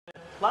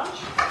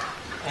lunch.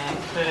 And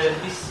for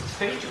this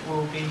speech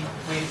will be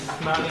with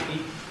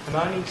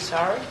Himangi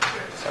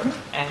Saraogi,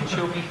 and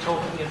she'll be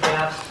talking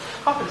about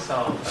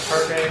Coccinelle, a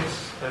program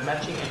for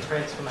matching and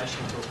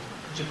transformation tool.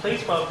 Would you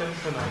please welcome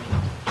Himangi?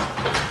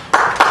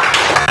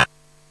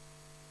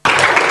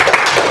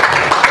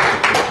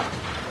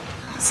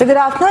 So good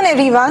afternoon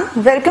everyone.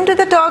 Welcome to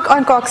the talk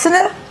on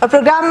Coccinelle, a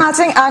program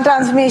matching and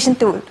transformation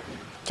tool.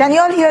 Can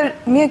you all hear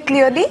me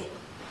clearly?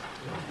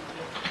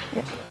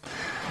 Yeah.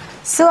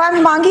 So I'm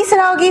Himangi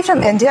Saraogi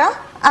from India.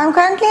 I'm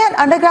currently an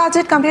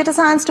undergraduate computer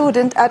science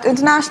student at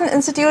International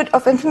Institute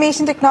of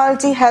Information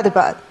Technology,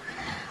 Hyderabad.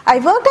 I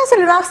worked as a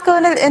Linux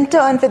kernel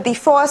intern with the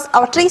FOSS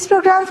Outreach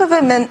Program for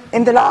Women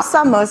in the last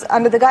summers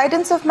under the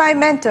guidance of my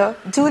mentor,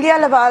 Julia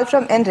Laval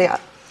from India.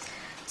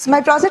 So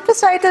my project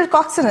was titled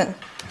Coccinelle.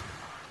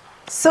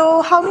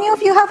 So how many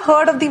of you have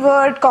heard of the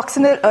word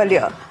Coccinelle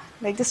earlier?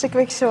 Like just a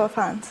quick show of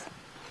hands.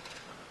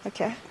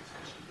 Okay.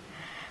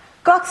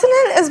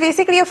 Coccinelle is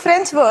basically a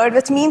French word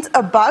which means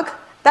a bug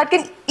that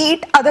can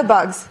eat other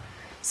bugs.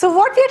 So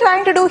what we're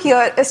trying to do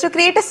here is to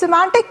create a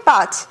semantic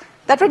patch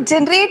that would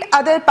generate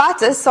other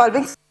patches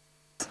solving.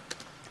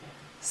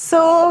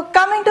 So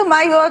coming to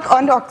my work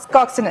on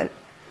Coccinelle.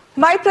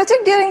 My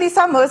project during the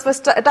summers was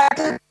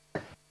titled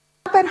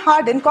and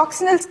harden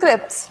Coccinelle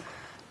scripts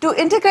to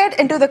integrate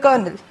into the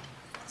kernel.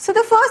 So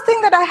the first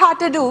thing that I had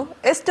to do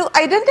is to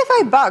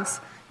identify bugs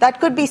that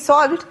could be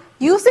solved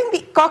using the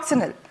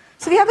Coccinelle.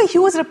 So we have a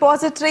huge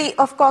repository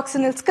of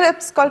Coccinelle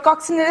scripts called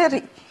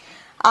Coccinelle.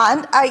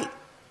 And I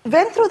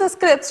went through the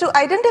scripts to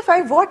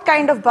identify what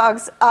kind of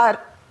bugs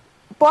are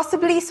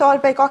possibly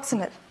solved by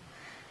Coccinelle.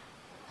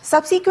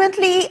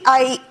 Subsequently,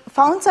 I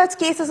found such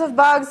cases of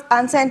bugs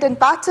and sent in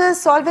patches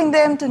solving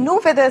them to know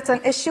whether it's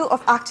an issue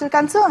of actual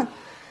concern.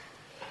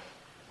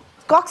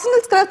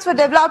 Coccinelle scripts were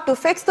developed to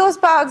fix those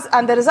bugs,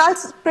 and the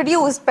results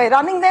produced by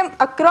running them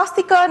across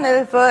the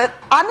kernel were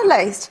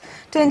analyzed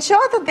to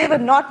ensure that there were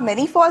not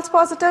many false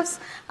positives,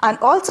 and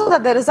also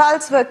that the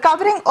results were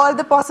covering all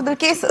the possible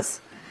cases.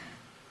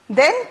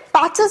 Then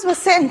patches were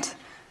sent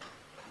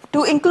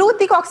to include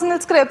the Coccinelle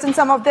scripts, and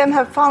some of them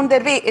have found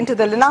their way into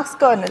the Linux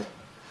kernel.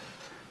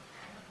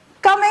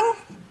 Coming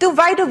to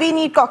why do we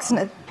need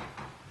Coccinelle?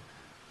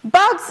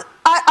 Bugs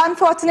are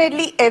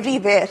unfortunately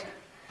everywhere,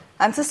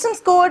 and systems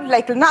code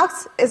like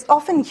Linux is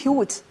often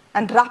huge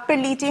and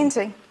rapidly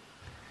changing.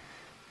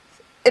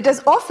 It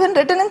is often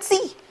written in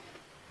C.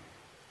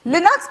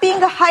 Linux,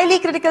 being a highly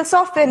critical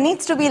software,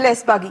 needs to be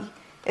less buggy.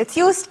 It's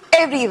used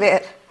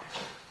everywhere,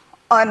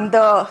 on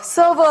the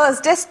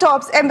servers,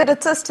 desktops,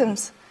 embedded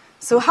systems.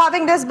 So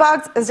having less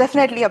bugs is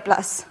definitely a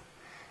plus.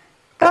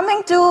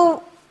 Coming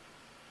to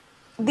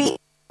the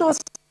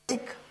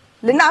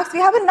Linux, we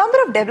have a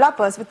number of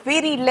developers with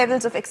varied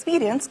levels of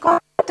experience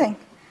contributing.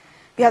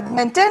 We have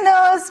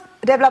maintainers,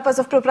 developers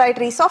of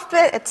proprietary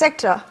software,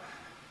 etc.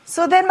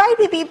 So there might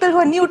be people who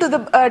are new to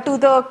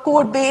the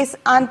code base,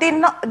 and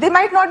they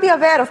might not be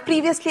aware of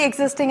previously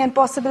existing and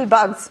possible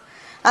bugs,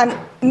 and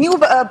new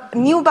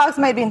bugs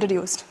might be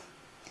introduced.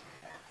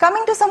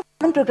 Coming to some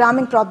common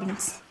programming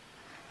problems.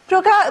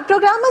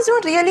 Programmers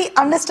don't really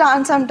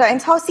understand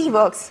sometimes how C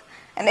works.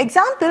 An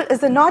example is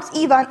the not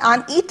E1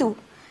 and E2,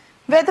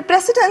 where the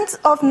precedence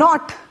of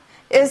not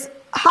is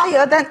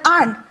higher than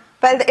and,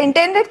 while the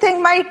intended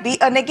thing might be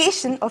a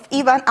negation of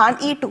E1 and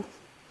E2.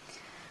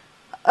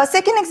 A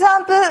second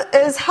example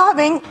is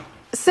having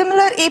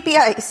similar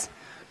APIs,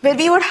 where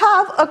we would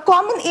have a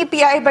common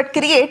API but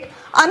create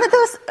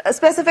another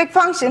specific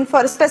function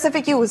for a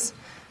specific use.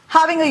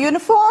 Having a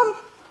uniform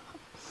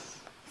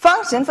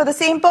function for the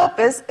same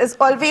purpose is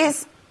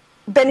always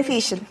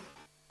beneficial.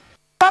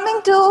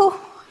 Coming to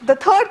the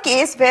third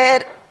case,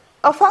 where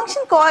a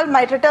function call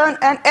might return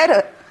an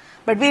error,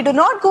 but we do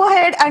not go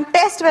ahead and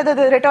test whether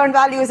the return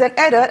value is an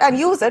error and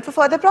use it for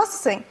further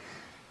processing.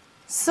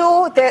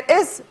 So there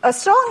is a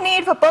strong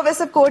need for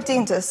pervasive code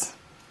changes.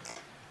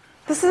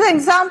 This is an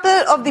example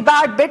of the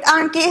bad bit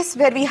AND case,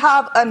 where we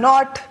have a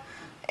not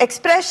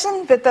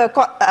expression with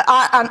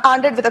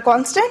ANDed with a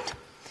constant.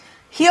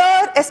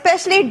 Here,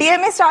 especially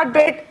DMA start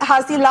bit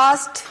has the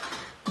last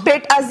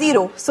bit as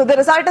 0, so the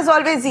result is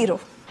always 0.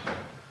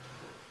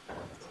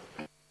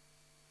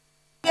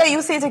 Here,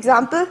 usage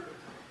example,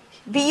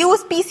 we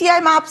use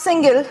PCI map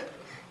single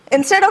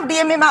instead of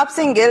DMA map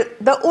single.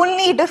 The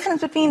only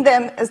difference between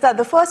them is that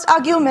the first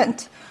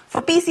argument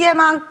for PCI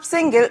map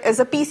single is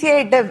a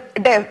PCI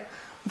dev,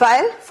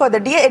 while for the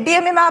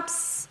DMA map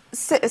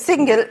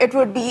single, it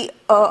would be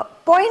a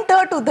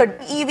pointer to the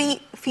DEV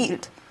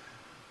field.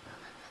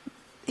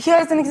 Here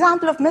is an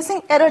example of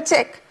missing error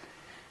check.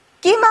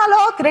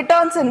 Keymalloc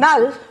returns a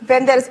null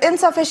when there is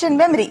insufficient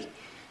memory.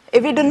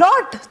 If we do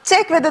not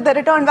check whether the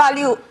return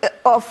value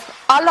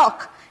of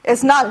alloc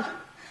is null,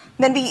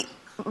 then we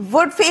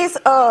would face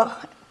a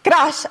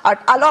crash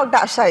at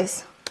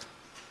alloc-size.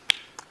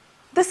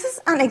 This is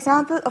an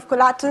example of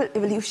collateral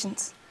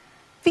evolutions.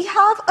 We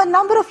have a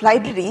number of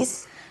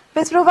libraries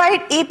which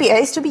provide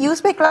APIs to be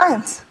used by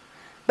clients,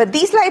 but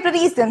these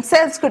libraries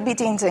themselves could be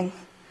changing.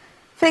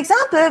 For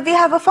example, we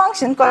have a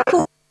function called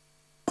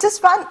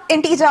just one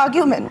integer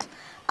argument,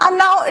 And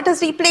now it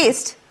is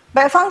replaced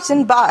by a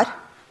function bar,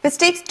 which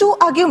takes 2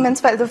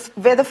 arguments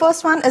where the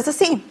first one is the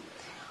same.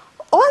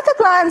 All the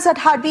clients that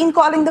had been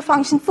calling the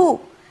function foo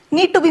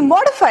need to be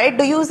modified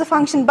to use the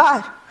function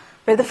bar,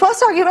 where the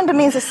first argument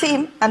remains the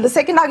same and the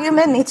second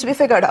argument needs to be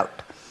figured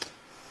out.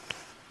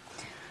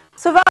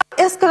 So why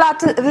is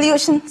collateral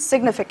evolution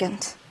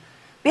significant?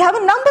 We have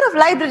a number of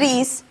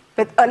libraries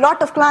with a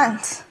lot of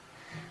clients,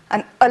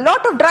 and a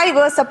lot of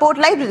drivers support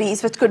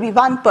libraries, which could be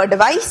one per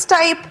device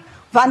type,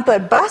 one per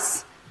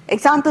bus,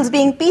 examples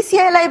being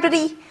PCI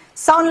library,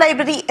 sound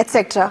library,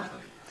 etc.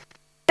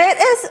 There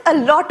is a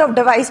lot of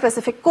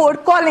device-specific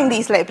code calling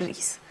these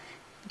libraries.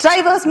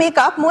 Drivers make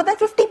up more than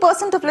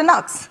 50% of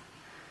Linux.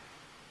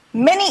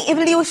 Many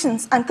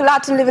evolutions and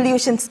collateral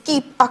evolutions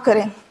keep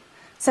occurring.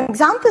 Some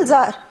examples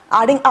are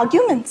adding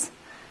arguments,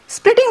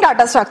 splitting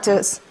data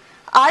structures,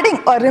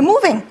 adding or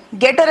removing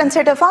getter and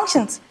setter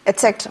functions,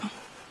 etc.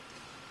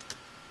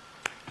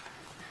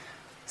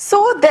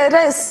 So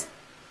there is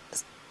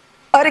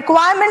a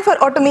requirement for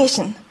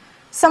automation.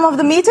 Some of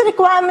the major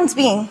requirements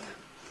being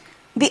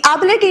the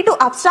ability to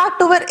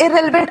abstract over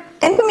irrelevant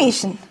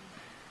information.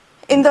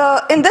 In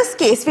this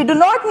case, we do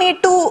not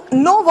need to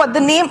know what the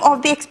name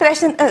of the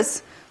expression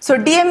is. So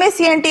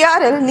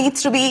DMA-CNTRL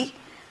needs to be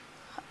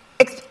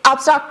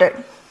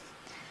abstracted.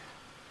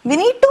 We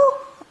need to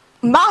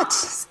match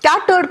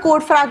scattered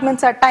code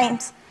fragments at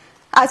times.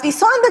 As we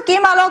saw in the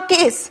kmalloc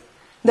case,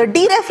 the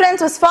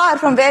dereference was far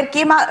from where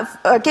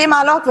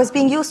kmalloc was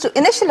being used to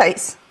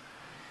initialize.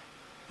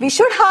 We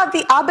should have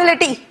the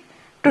ability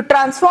to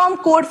transform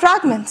code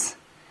fragments,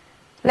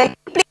 like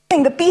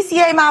replacing the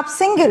PCI map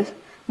single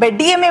by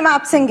DMA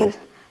map single,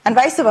 and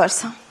vice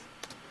versa.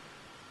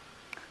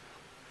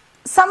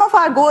 Some of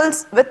our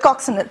goals with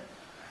Coccinelle.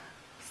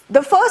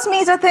 The first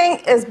major thing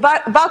is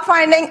bug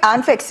finding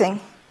and fixing.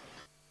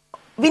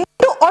 We need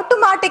to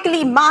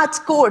automatically match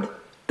code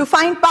to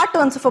find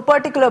patterns of a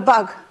particular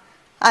bug,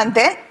 and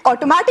then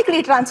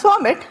automatically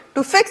transform it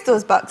to fix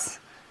those bugs.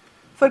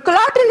 For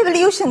collateral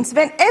evolutions,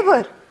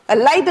 whenever a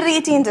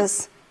library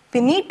changes,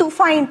 we need to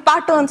find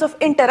patterns of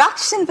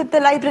interaction with the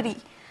library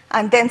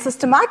and then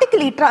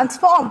systematically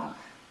transform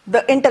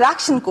the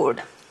interaction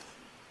code.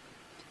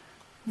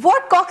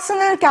 What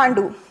Coccinelle can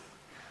do?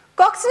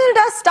 Coccinelle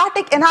does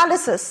static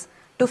analysis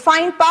to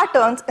find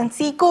patterns in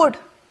C code.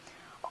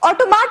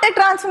 Automatic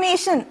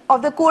transformation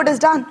of the code is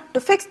done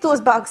to fix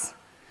those bugs.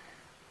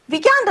 We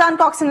can run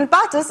Coccinelle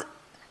patches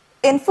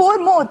in 4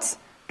 modes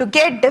to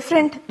get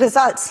different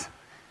results.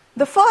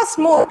 The first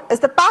mode is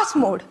the patch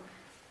mode,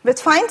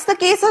 which finds the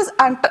cases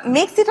and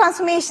makes the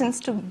transformations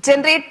to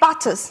generate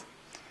patches.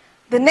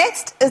 The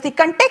next is the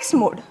context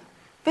mode,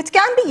 which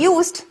can be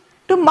used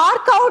to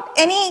mark out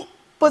any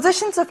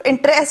positions of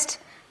interest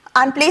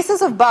and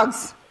places of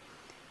bugs.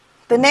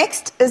 The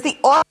next is the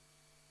org,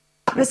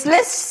 which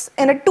lists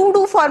in a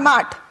to-do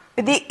format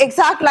with the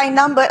exact line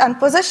number and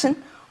position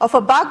of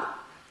a bug,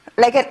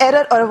 like an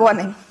error or a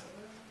warning.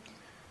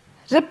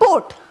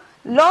 Report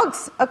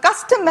logs a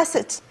custom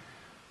message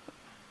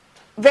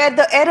where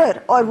the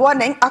error or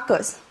warning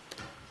occurs.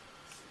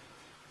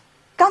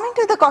 Coming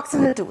to the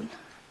Coccinelle tool.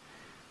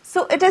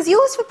 So it is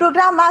used for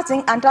program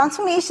matching and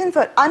transformation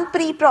for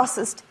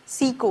unpreprocessed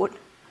C code.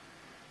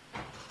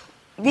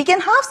 We can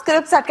have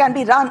scripts that can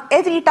be run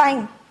every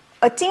time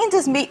a change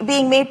is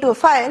being made to a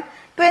file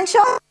to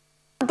ensure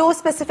those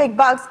specific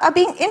bugs are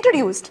being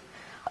introduced.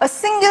 A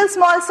single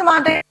small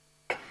semantic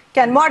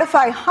can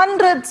modify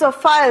hundreds of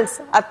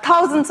files at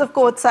thousands of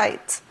code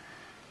sites.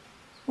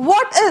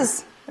 What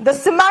is the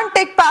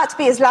Semantic Patch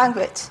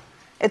Language?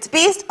 It's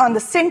based on the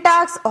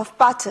syntax of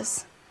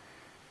patches.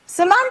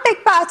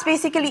 Semantic Patch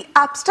basically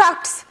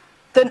abstracts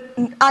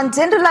and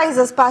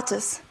generalizes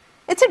patches.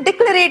 It's a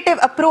declarative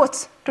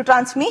approach to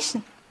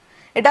transformation.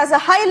 It does a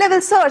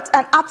high-level search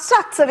and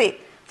abstracts away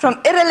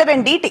from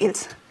irrelevant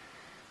details.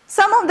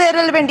 Some of the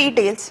irrelevant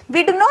details,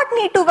 we do not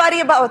need to worry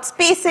about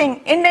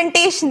spacing,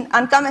 indentation,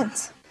 and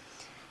comments.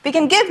 We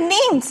can give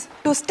names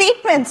to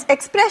statements,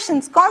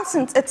 expressions,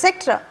 constants,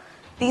 etc.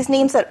 These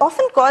names are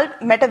often called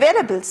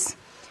meta-variables.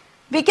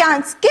 We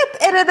can skip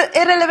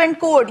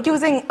irrelevant code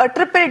using a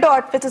triple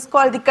dot, which is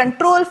called the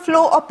control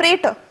flow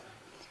operator.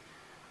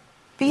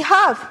 We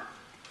have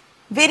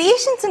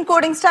variations in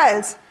coding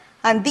styles,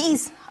 and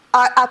these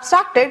are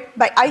abstracted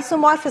by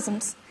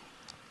isomorphisms.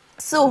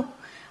 So,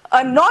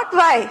 a not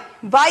y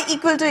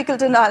equal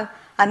to null,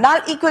 and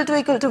null equal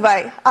to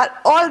y are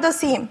all the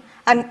same,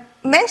 and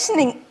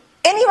mentioning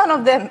any one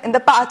of them in the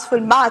patch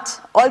will match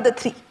all the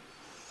 3.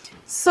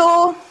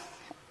 So,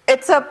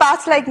 it's a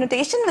patch-like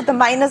notation with a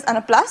minus and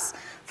a plus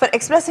for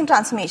expressing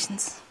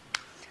transformations.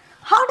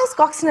 How does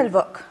Coccinelle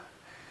work?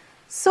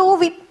 So,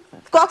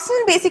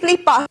 Coccinelle basically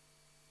parses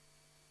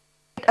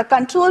a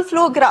control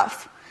flow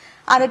graph,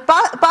 and it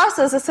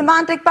parses a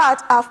semantic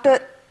patch after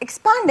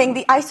expanding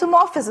the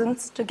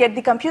isomorphisms to get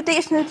the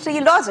computational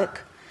tree logic.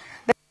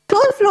 The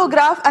control flow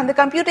graph and the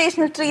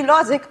computational tree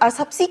logic are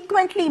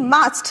subsequently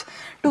matched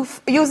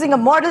using a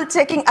model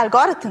checking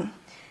algorithm.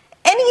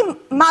 Any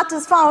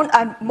matches found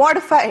are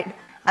modified,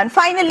 and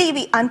finally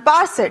we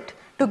unparse it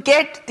to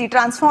get the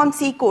transformed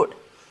C code.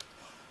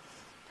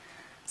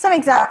 Some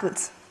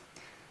examples.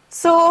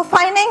 So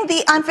finding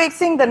the and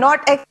fixing the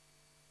not x.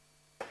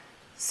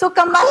 So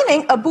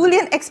combining a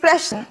Boolean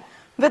expression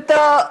with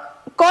a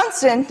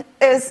constant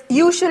is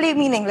usually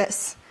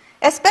meaningless,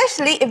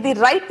 especially if the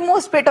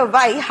rightmost bit of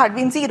y had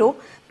been 0,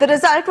 the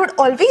result would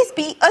always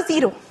be a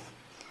 0.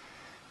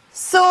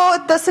 So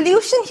the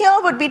solution here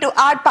would be to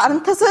add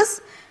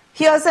parentheses.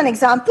 Here's an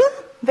example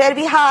where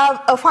we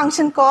have a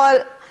function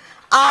called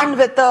and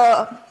with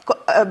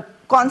a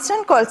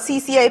constant called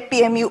CCI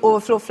PMU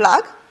overflow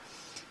flag.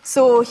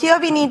 So here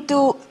we need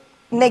to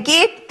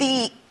negate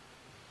the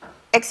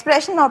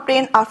expression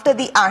obtained after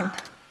the and.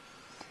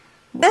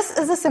 This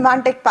is a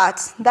semantic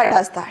patch that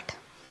does that.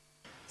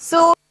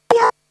 So we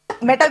have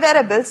meta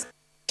variables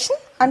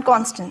and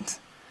constants.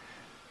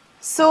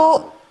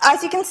 So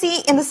as you can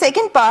see in the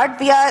second part,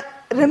 we are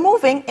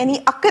removing any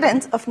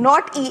occurrence of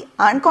not e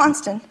and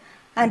constant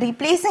and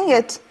replacing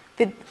it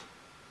with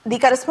the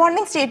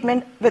corresponding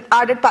statement with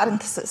added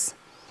parentheses.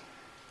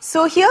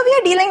 So here we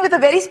are dealing with a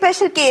very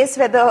special case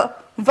where the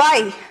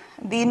y,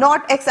 the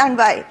not x and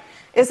y,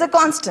 is a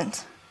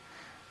constant.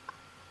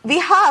 We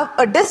have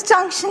a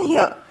disjunction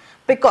here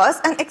because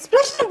an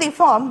expression of the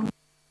form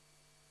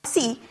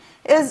C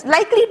is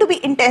likely to be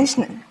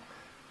intentional.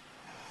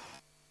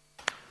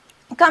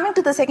 Coming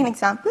to the second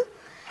example,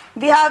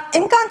 we have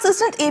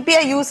inconsistent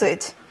API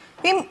usage.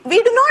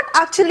 We do not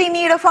actually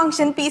need a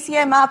function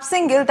PCI map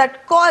single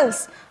that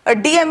calls a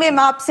DMA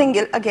map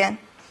single again.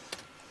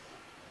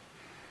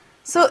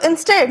 So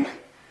instead,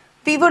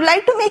 we would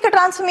like to make a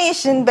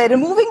transformation by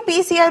removing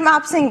PCI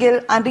map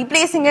single and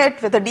replacing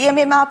it with a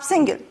DMA map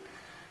single.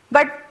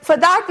 But for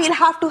that, we'll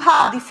have to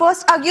have the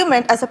first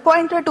argument as a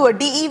pointer to a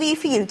DEV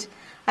field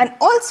and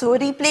also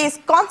replace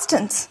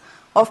constants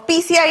of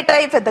PCI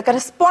type with the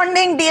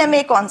corresponding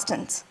DMA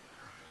constants.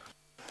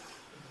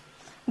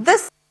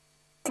 This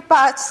is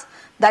patch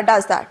that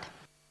does that.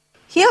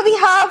 Here we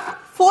have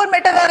 4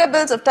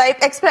 metavariables of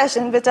type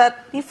expression, which are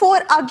the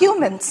 4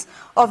 arguments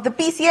of the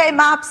PCI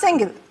map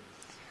single.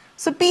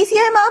 So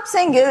PCI map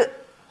single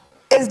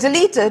is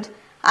deleted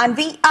and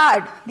we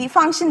add the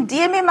function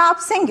DMA map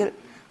single,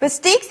 which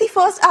takes the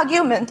first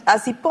argument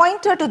as the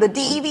pointer to the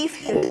DEV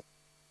field.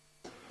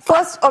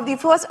 First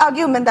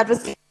argument that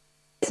was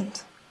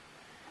present.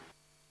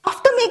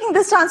 After making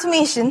this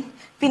transformation,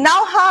 we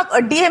now have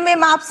a DMA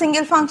map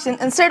single function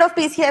instead of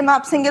PCI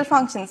map single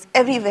functions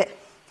everywhere.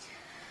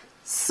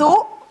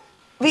 So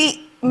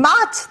we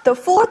match the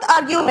 4th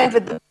argument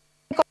with the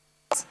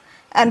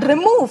and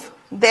remove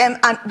them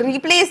and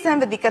replace them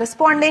with the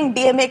corresponding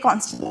DMA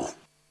constants.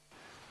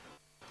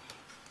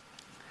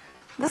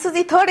 This is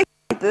the third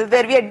example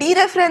where we are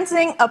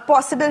dereferencing a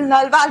possible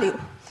null value.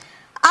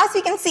 As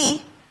you can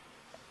see,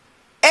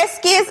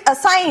 SK is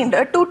assigned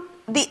to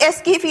the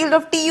SK field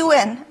of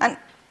TUN, and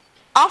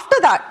after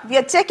that we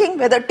are checking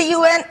whether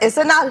TUN is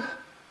a null.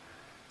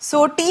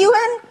 So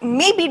TUN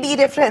may be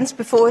dereferenced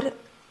before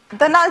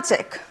the null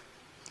check.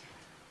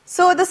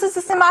 So this is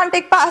a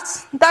semantic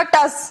patch that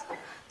does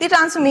the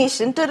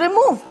transformation to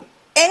remove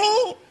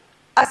any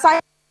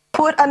assignment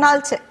for a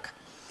null check.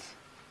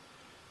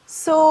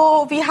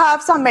 So we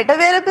have some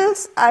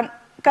metavariables and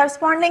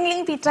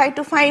correspondingly we try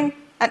to find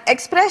an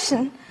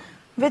expression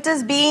which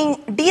is being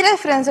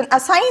dereferenced and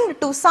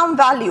assigned to some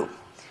value.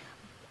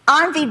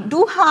 And we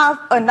do have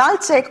a null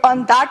check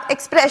on that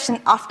expression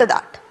after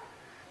that.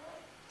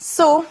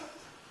 So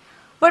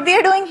what we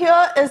are doing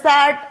here is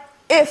that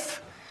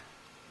if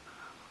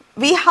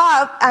we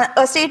have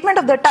a statement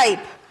of the type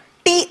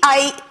ti,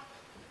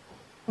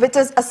 which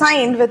is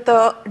assigned with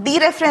the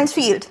dereference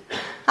field,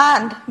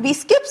 and we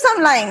skip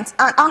some lines,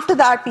 and after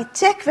that we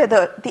check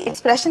whether the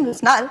expression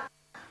is null,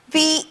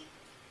 we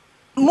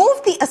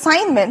move the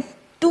assignment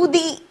to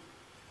the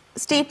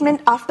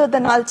statement after the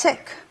null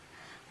check.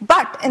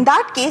 But in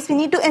that case, we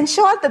need to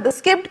ensure that the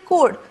skipped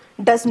code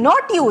does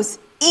not use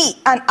e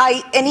and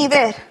I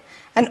anywhere,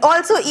 and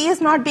also e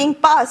is not being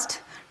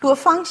passed to a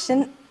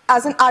function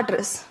as an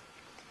address.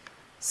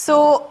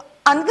 So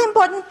another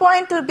important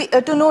point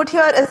to note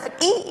here is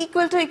that e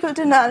equal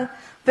to null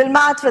will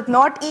match with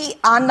not e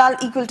and null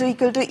equal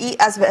to e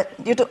as well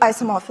due to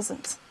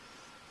isomorphisms.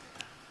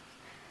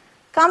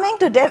 Coming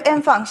to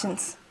dev.m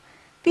functions,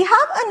 we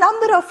have a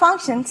number of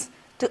functions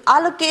to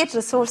allocate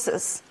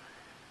resources,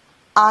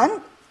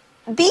 and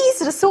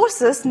these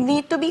resources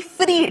need to be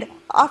freed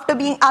after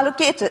being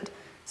allocated.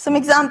 Some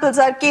examples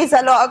are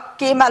kzalog,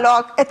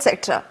 kmalloc,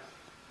 etc.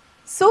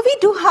 So we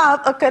do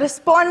have a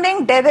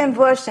corresponding dev.m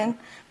version,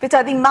 which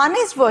are the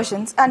managed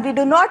versions, and we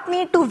do not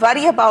need to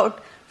worry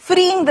about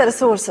freeing the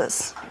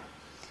resources.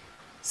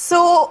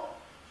 So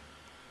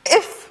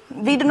if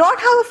we do not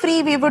have a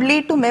free, we would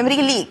lead to memory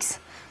leaks.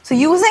 So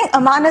using a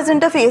managed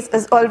interface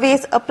is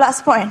always a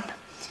plus point.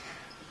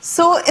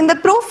 So in the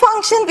proof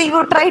function, we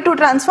will try to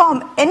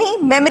transform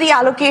any memory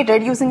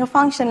allocated using a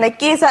function like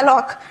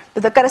kzalog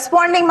to the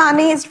corresponding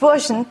managed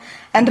version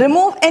and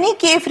remove any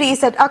k-frees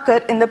that occur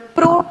in the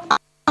proof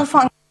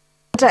function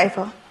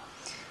driver.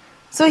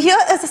 So here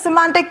is a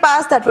semantic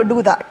pass that would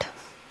do that.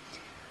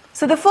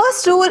 So the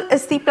first rule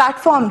is the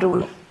platform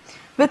rule,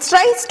 which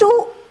tries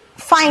to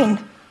find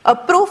a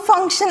probe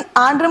function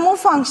and remove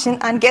function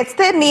and gets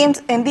their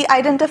names in the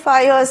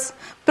identifiers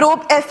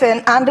probe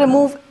fn and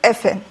remove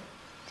fn.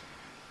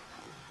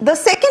 The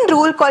second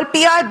rule, called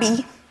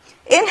PRB,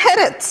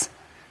 inherits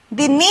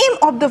the name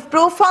of the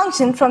probe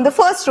function from the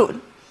first rule.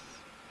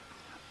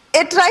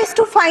 It tries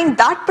to find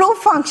that probe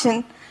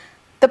function,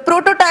 the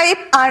prototype,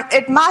 and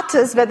it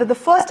matters whether the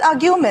first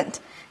argument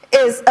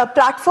is a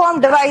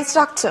platform device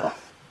structure.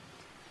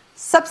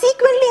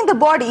 Subsequently, in the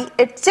body,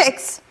 it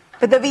checks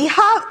whether we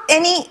have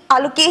any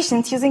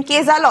allocations using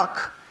case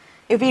alloc.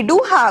 If we do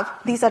have,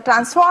 these are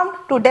transformed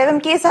to devim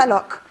case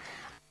alloc.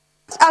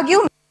 The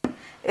argument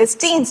is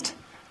changed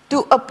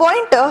to a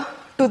pointer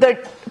to the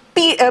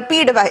P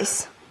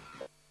device.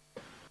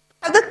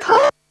 The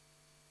third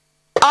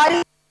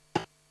argument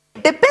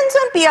depends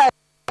on PR,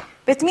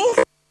 which means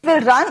it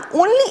will run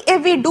only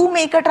if we do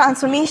make a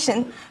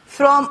transformation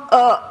from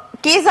a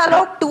case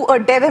alloc to a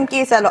devim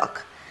case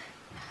alloc.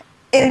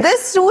 In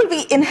this rule,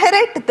 we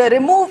inherit the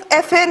remove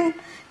fn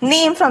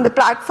name from the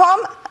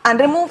platform and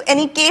remove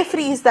any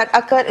k-frees that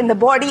occur in the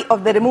body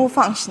of the remove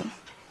function.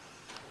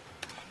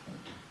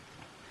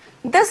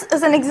 This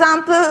is an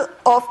example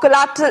of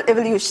collateral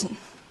evolution.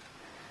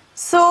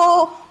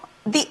 So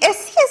the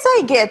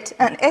SCSI get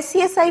and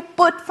SCSI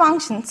put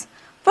functions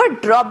were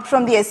dropped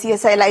from the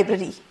SCSI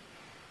library.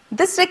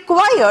 This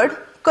required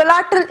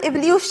collateral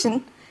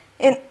evolution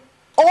in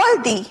all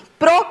the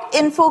proc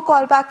info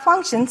callback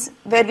functions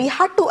where we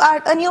had to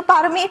add a new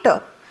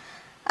parameter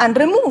and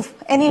remove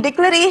any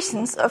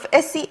declarations of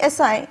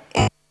SCSI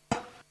in the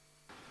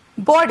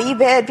body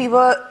where we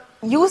were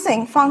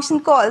using function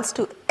calls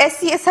to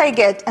SCSI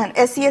get and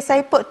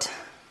SCSI put.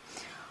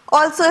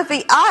 Also, if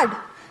we add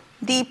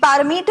the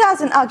parameter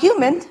as an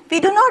argument, we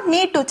do not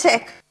need to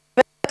check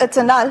whether it's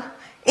a null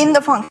in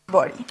the function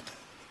body.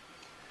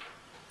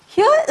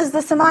 Here is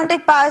the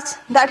semantic patch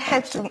that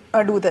helps to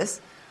do this.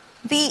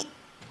 We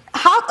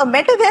have a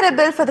meta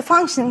variable for the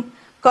function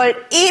called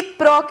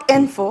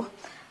aprocinfo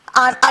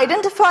and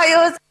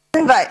identifiers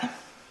in y.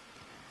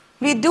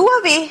 We do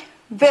away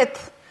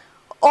with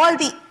all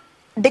the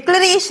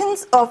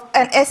declarations of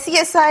an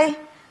SCSI,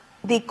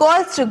 the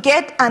calls to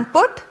get and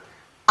put,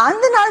 and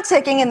the null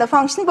checking in the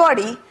function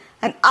body,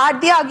 and add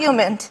the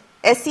argument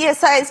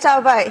SCSI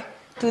star y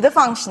to the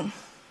function.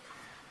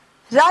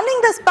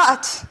 Running this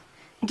patch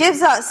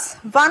gives us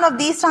one of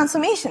these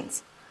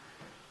transformations.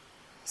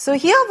 So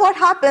here what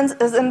happens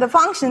is in the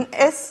function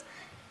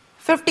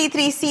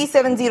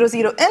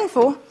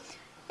S53C700info,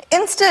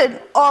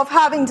 instead of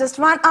having just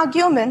one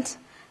argument,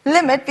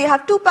 limit, we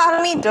have two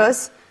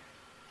parameters,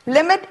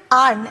 limit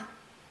and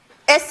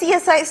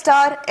SCSI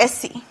star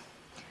SC.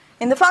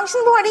 In the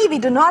function body, we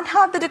do not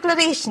have the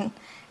declaration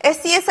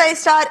SCSI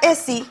star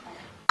SC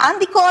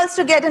and the calls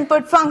to get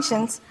input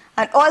functions,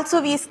 and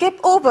also we skip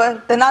over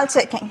the null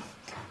checking.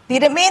 The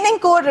remaining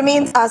code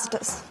remains as it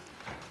is.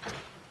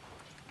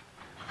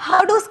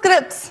 How do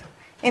scripts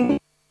in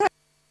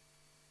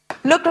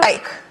look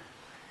like?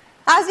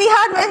 As we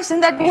had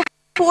mentioned that we have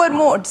 4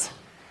 modes.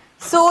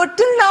 So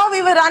till now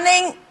we were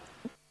running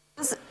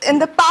in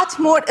the patch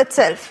mode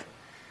itself.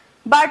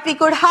 But we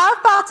could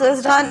have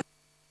patches run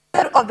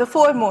of the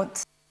 4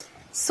 modes.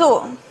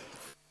 So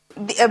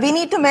we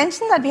need to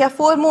mention that we have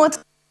 4 modes: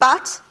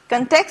 patch,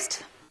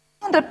 context,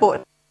 and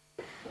report.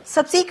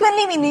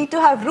 Subsequently, we need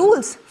to have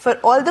rules for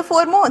all the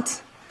 4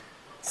 modes.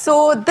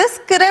 So this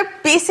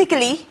script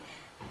basically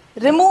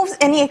removes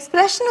any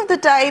expression of the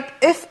type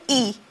if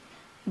E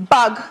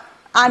bug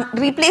and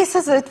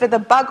replaces it with a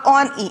bug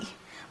on E.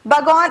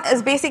 Bug on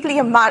is basically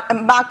a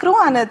macro,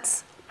 and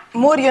it's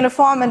more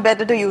uniform and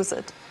better to use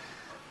it.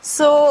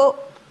 So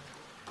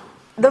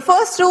the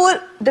first rule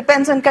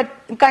depends on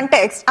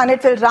context, and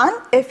it will run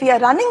if we are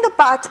running the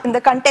patch in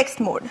the context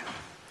mode.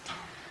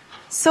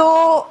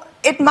 So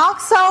it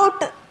marks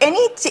out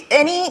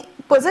any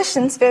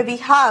positions where we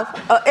have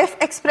a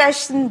if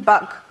expression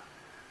bug.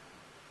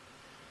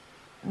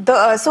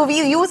 So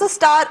we use a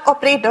star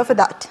operator for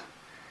that.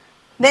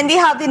 Then we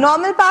have the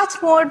normal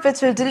patch mode,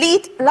 which will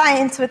delete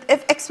lines with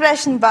if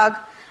expression bug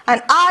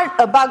and add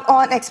a bug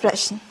on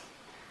expression.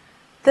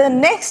 The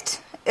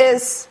next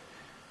is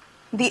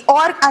the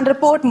org and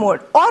report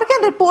mode. Org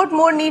and report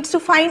mode needs to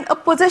find a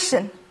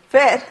position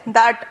where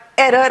that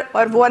error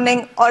or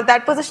warning or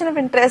that position of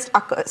interest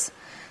occurs.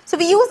 So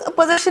we use a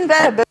position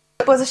variable,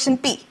 position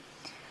P.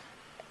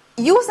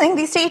 Using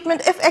the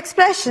statement if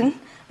expression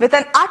with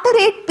an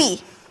 @rate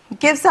P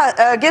gives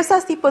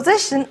us the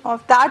position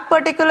of that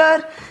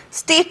particular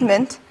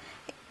statement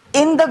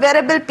in the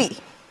variable P.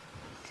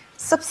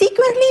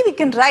 Subsequently, we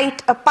can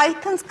write a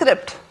Python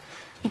script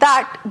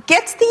that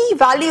gets the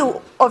value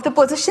of the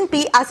position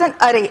P as an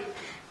array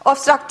of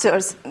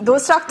structures.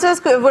 Those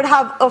structures would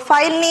have a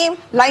file name,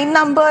 line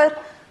number,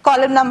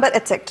 column number,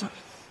 etc.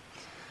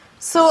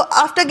 So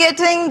after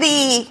getting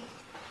the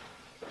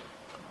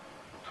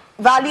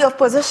value of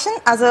position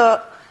as an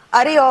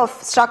array of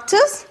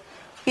structures,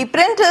 we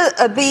print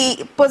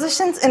the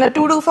positions in a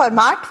to-do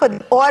format for the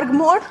org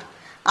mode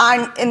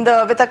and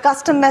with a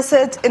custom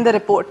message in the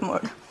report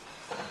mode.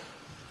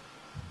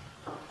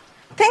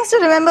 Things to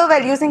remember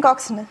while using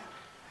Coccinelle.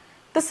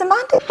 The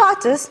semantic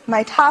patches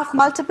might have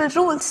multiple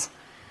rules,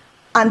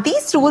 and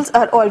these rules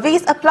are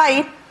always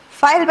applied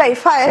file by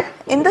file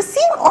in the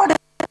same order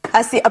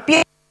as they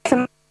appear.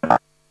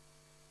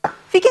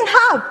 We can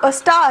have a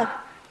star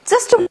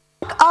just to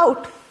work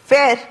out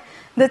where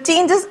the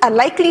changes are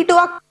likely to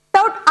occur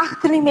without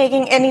actually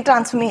making any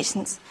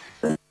transformations.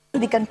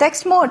 The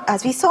context mode,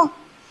 as we saw.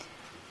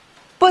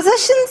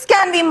 Positions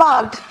can be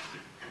marked,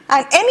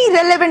 and any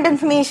relevant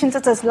information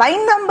such as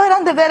line number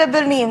and the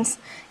variable names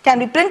can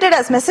be printed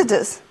as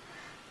messages.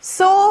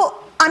 So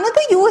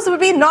another use would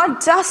be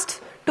not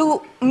just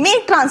to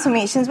make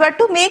transformations, but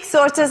to make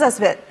searches as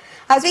well.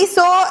 As we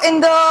saw in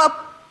the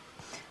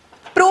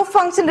probe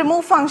function,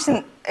 remove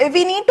function, if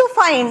we need to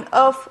find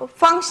a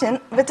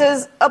function which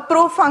is a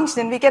probe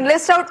function, we can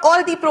list out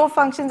all the probe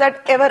functions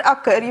that ever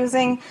occur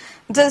using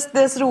just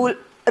this rule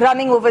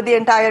running over the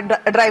entire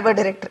driver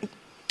directory.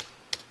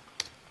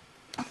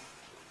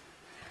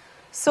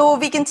 So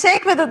we can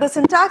check whether the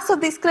syntax of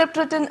the script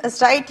written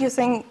is right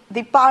using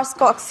the parse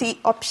coxc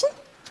option.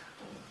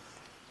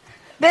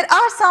 There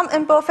are some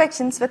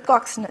imperfections with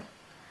Coccinelle.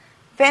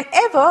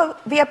 Whenever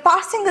we are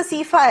parsing the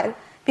C file,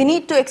 we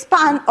need to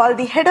expand all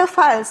the header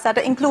files that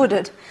are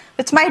included,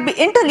 which might be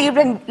interleaved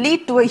and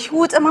lead to a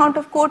huge amount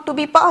of code to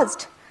be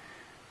parsed.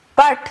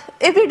 But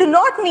if we do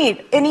not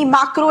need any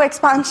macro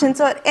expansions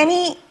or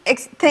any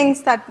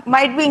things that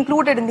might be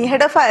included in the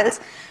header files,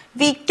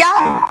 we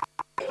can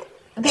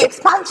the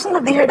expansion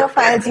of the header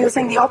files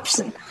using the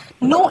option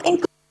no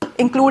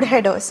include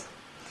headers.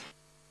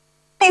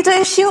 Major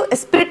issue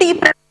is pretty.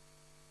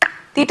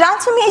 The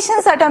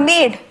transformations that are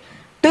made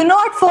do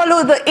not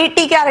follow the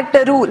 80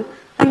 character rule,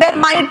 and there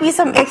might be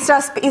some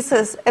extra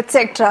spaces,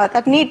 etc.,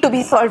 that need to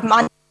be solved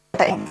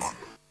manually.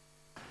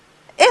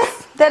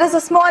 If there is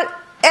a small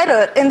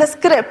error in the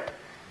script,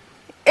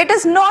 it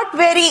is not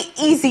very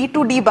easy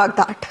to debug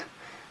that,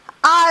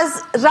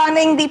 as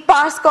running the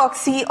parse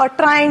coxc or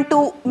trying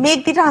to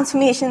make the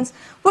transformations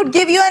would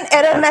give you an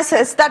error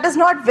message that is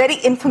not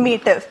very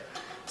informative.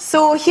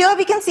 So here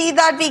we can see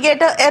that we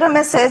get an error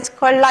message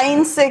called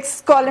line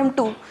 6, column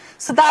 2.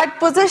 So that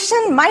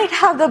position might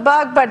have the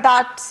bug, but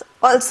that's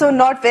also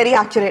not very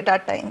accurate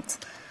at times.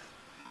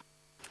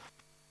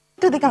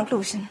 To the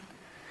conclusion,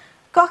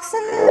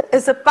 Coccinelle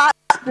is a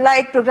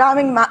patch-like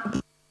programming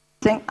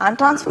and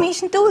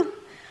transformation tool.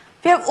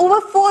 We have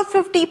over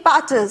 450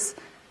 patches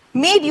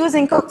made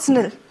using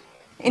Coccinelle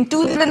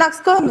into the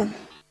Linux kernel.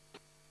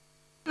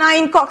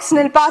 9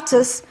 Coccinelle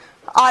patches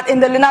are in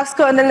the Linux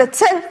kernel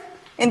itself,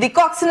 in the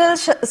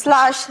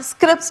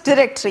Coccinelle/scripts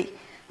directory,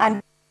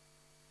 and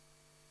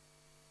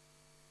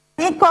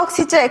make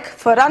coxc check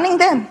for running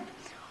them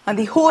on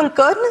the whole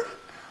kernel,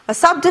 a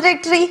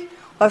subdirectory,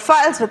 or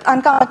files with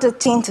uncommitted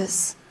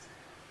changes.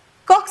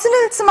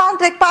 Coccinelle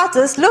semantic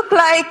patches look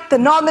like the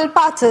normal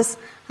patches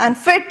and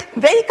fit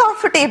very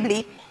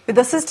comfortably with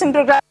the system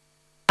program.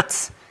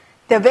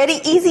 They're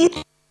very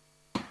easy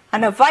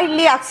and are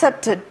widely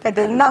accepted by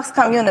the Linux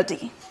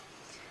community.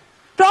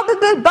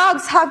 Probable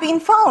bugs have been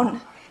found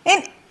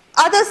in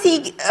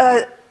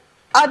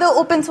other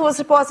open source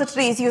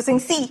repositories using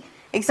C.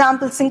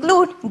 Examples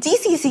include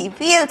GCC,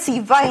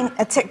 VLC, Wine,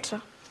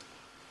 etc.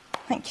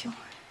 Thank you.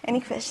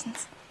 Any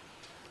questions?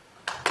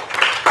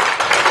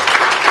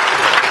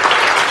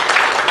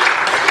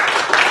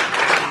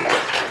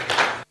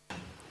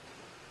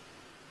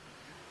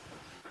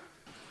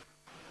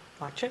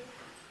 Gotcha.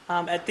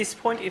 At this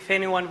point, if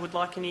anyone would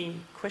like any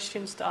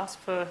questions to ask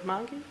for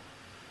Himangi,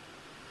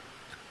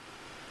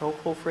 I'll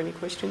call for any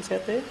questions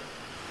out there.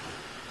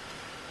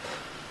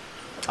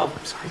 Oh,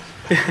 sorry.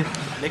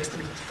 Next to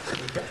me.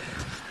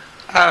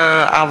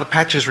 Are the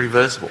patches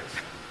reversible?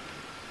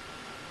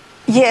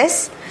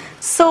 Yes.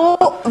 So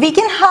we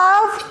can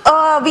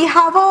have we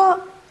have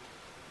a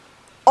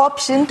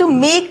option to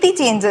make the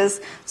changes.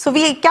 So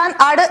we can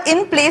add a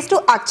in place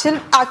to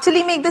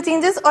actually make the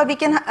changes, or we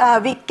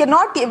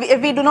cannot,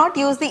 if we do not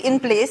use the in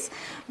place,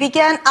 we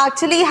can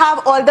actually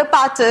have all the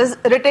patches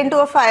written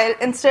to a file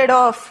instead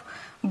of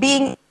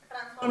being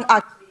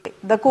transformed.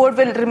 The code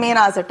will remain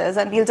as it is,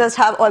 and we'll just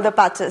have all the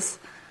patches.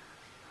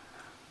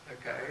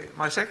 Okay.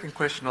 My second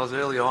question was,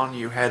 early on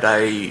you had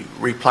a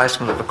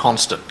replacement of a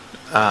constant.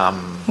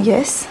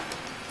 Yes.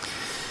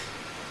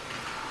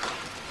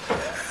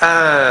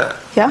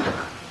 Yeah.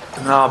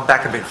 No,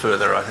 back a bit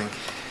further, I think.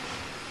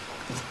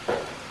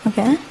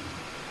 Okay.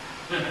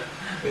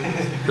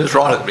 It was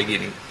right at the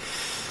beginning.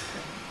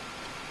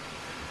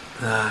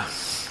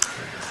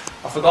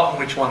 I've forgotten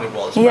which one it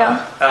was.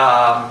 Yeah.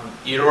 But,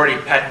 you'd already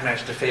pattern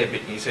matched a fair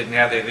bit, and you said,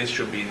 now this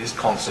should be this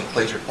constant,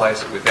 please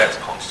replace it with that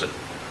constant.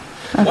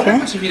 Okay. What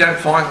happens if you don't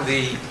find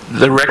the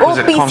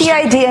requisite PCI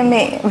constant?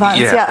 DMA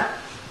ones,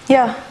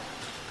 yeah.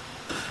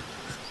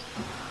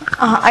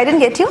 I didn't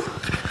get you.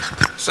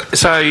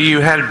 So you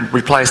had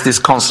replaced this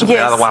constant with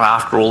the other one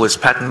after all this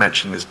pattern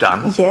matching is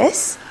done.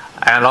 Yes.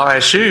 And I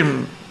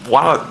assume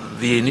one of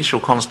the initial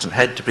constant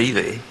had to be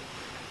there.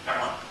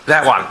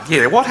 That one,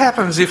 yeah. What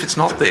happens if it's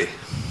not there?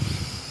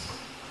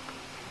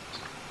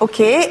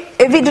 Okay,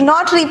 if we do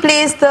not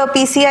replace the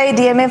PCI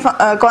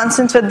DMA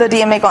constants with the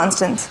DMA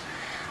constants.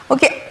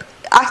 Okay,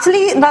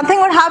 actually nothing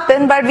would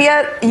happen, but we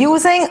are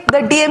using the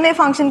DMA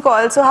function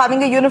call, so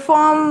having a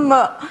uniform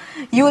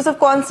use of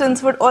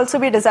constants would also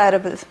be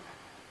desirable.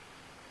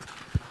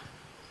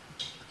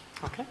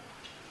 Okay.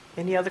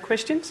 Any other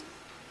questions?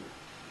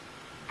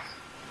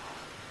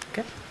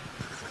 Okay.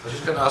 I was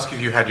just going to ask if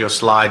you had your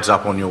slides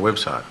up on your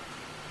website.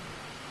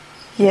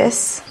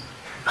 Yes.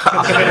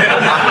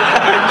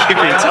 Keep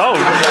being told.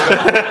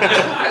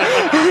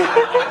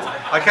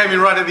 I came in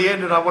right at the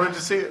end and I wanted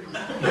to see it.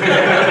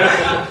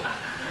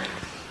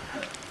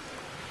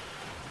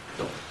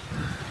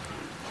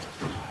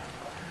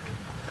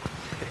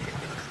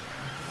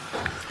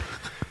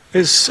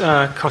 Is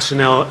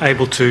Coccinelle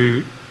able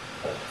to,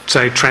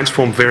 say,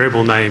 transform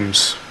variable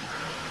names?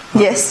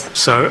 Yes.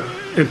 So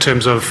in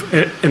terms of,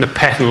 in a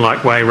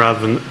pattern-like way rather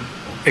than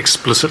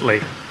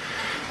explicitly?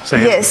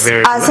 Say Yes, a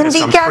variable as in has we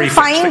some can prefix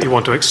find- that you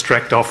want to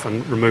extract off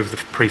and remove the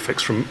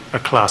prefix from a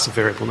class of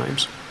variable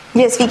names.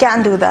 Yes, we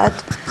can do that.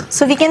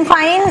 So we can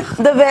find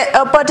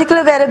a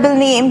particular variable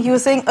name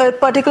using a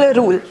particular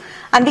rule,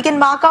 and we can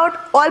mark out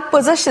all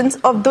positions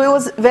of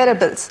those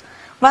variables.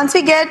 Once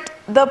we get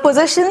the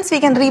positions, we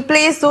can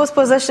replace those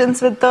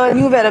positions with the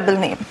new variable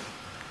name.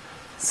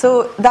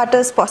 So that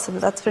is possible,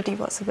 that's pretty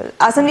possible.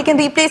 As in we can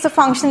replace a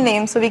function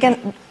name, so we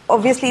can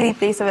obviously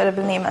replace a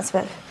variable name as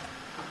well.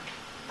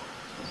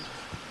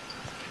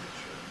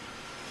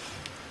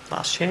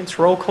 Last chance,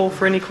 roll call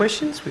for any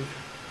questions. We've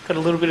got a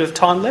little bit of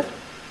time left.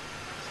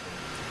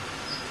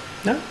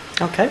 No?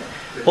 Okay.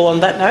 Well,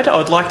 on that note, I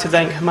would like to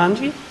thank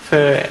Himangi for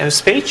her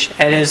speech,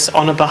 and as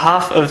on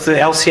behalf of the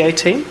LCA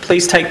team,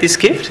 please take this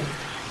gift.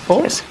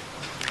 Yes.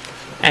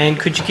 And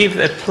could you give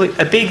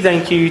a big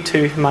thank you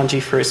to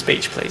Himangi for her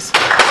speech, please?